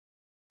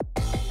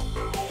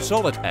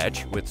Solid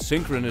Edge with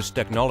synchronous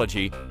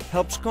technology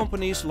helps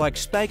companies like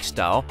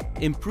Spijkstaal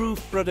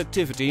improve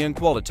productivity and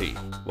quality,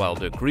 while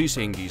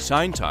decreasing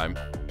design time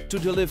to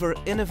deliver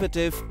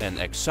innovative and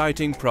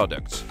exciting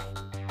products.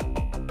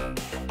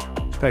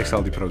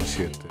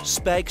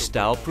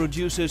 Spijkstaal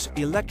produces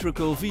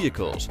electrical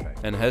vehicles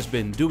and has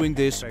been doing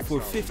this for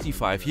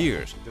 55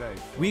 years.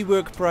 We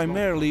work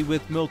primarily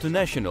with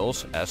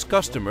multinationals as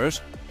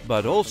customers,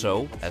 but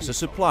also as a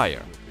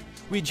supplier.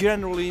 We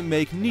generally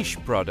make niche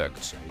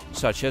products,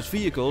 such as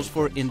vehicles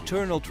for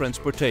internal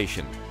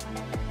transportation.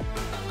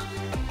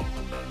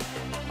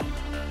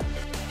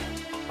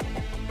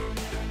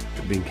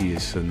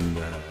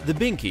 The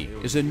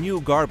Binky is a new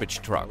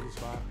garbage truck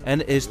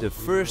and is the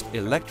first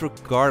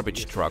electric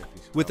garbage truck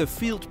with a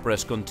field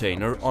press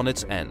container on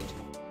its end.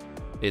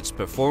 Its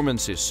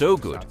performance is so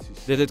good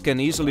that it can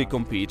easily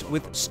compete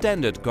with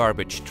standard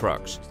garbage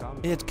trucks.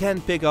 It can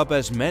pick up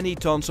as many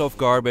tons of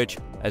garbage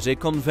as a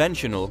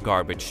conventional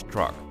garbage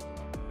truck.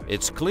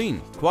 It's clean,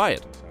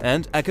 quiet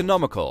and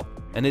economical,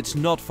 and it's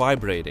not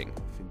vibrating.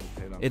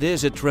 It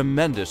is a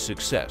tremendous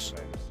success.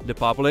 The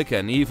public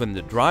and even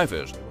the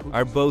drivers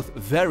are both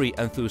very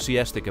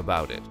enthusiastic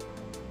about it.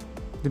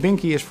 The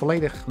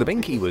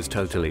Binky was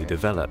totally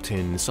developed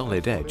in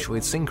Solid Edge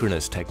with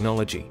synchronous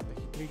technology.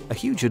 A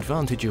huge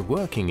advantage of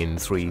working in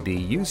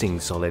 3D using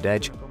Solid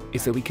Edge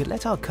is that we could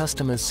let our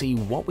customers see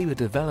what we were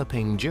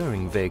developing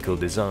during vehicle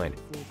design.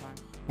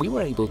 We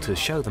were able to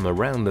show them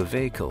around the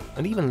vehicle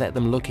and even let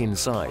them look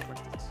inside.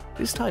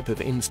 This type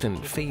of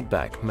instant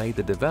feedback made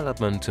the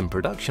development and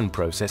production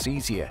process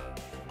easier.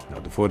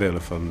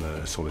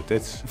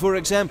 For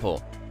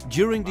example,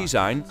 during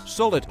design,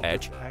 Solid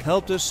Edge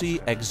helped us see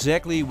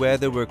exactly where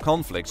there were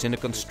conflicts in the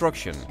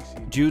construction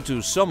due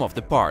to some of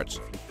the parts.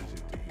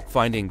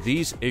 Finding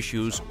these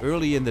issues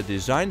early in the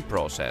design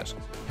process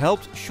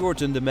helped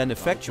shorten the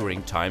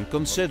manufacturing time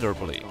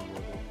considerably.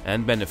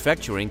 And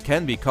manufacturing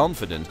can be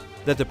confident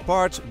that the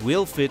parts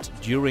will fit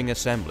during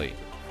assembly.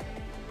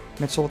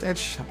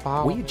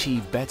 We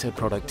achieve better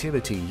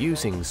productivity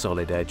using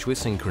Solid Edge with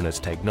synchronous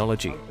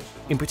technology.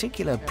 In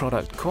particular,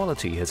 product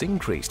quality has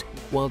increased,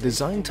 while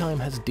design time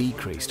has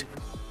decreased.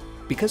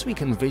 Because we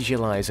can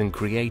visualize and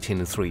create in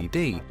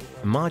 3D,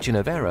 margin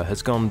of error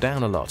has gone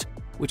down a lot,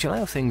 which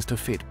allows things to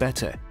fit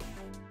better.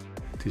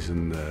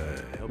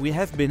 We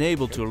have been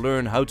able to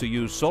learn how to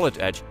use Solid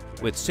Edge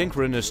with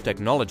synchronous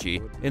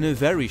technology in a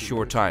very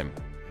short time.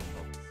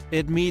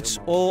 It meets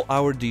all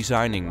our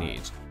designing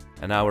needs,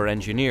 and our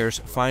engineers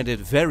find it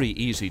very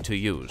easy to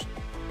use.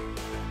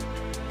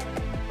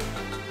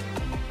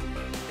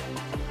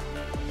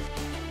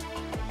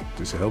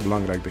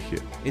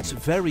 It's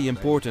very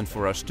important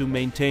for us to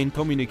maintain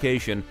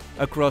communication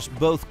across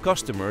both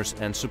customers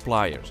and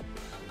suppliers.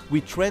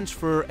 We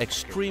transfer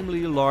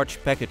extremely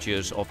large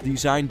packages of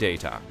design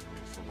data.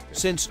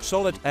 Since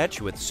Solid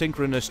Edge with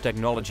synchronous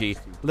technology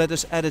let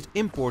us edit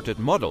imported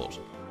models,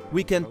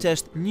 we can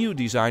test new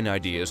design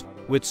ideas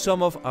with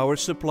some of our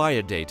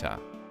supplier data.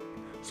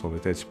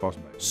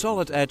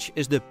 Solid Edge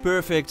is the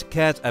perfect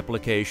CAD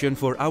application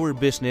for our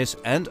business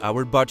and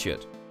our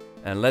budget,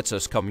 and lets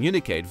us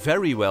communicate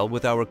very well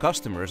with our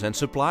customers and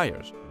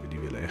suppliers.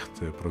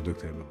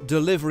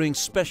 Delivering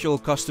special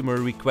customer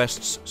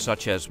requests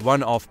such as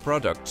one-off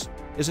products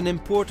is an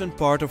important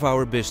part of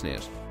our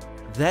business.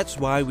 That's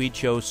why we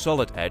chose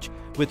Solid Edge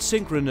with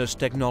synchronous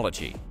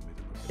technology.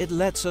 It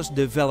lets us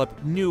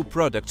develop new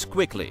products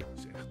quickly.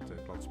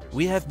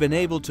 We have been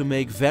able to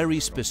make very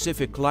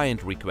specific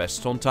client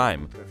requests on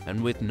time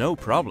and with no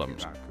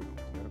problems.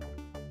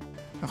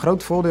 For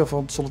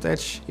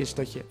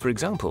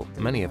example,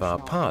 many of our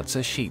parts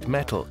are sheet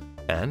metal,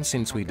 and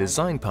since we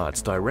design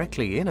parts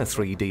directly in a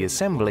 3D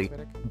assembly,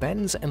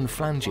 bends and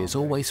flanges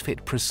always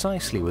fit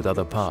precisely with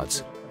other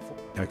parts.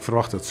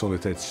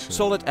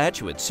 Solid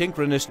Edge with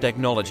synchronous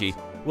technology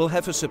will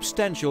have a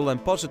substantial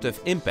and positive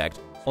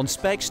impact on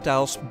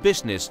Spijkstaal's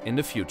business in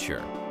the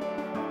future.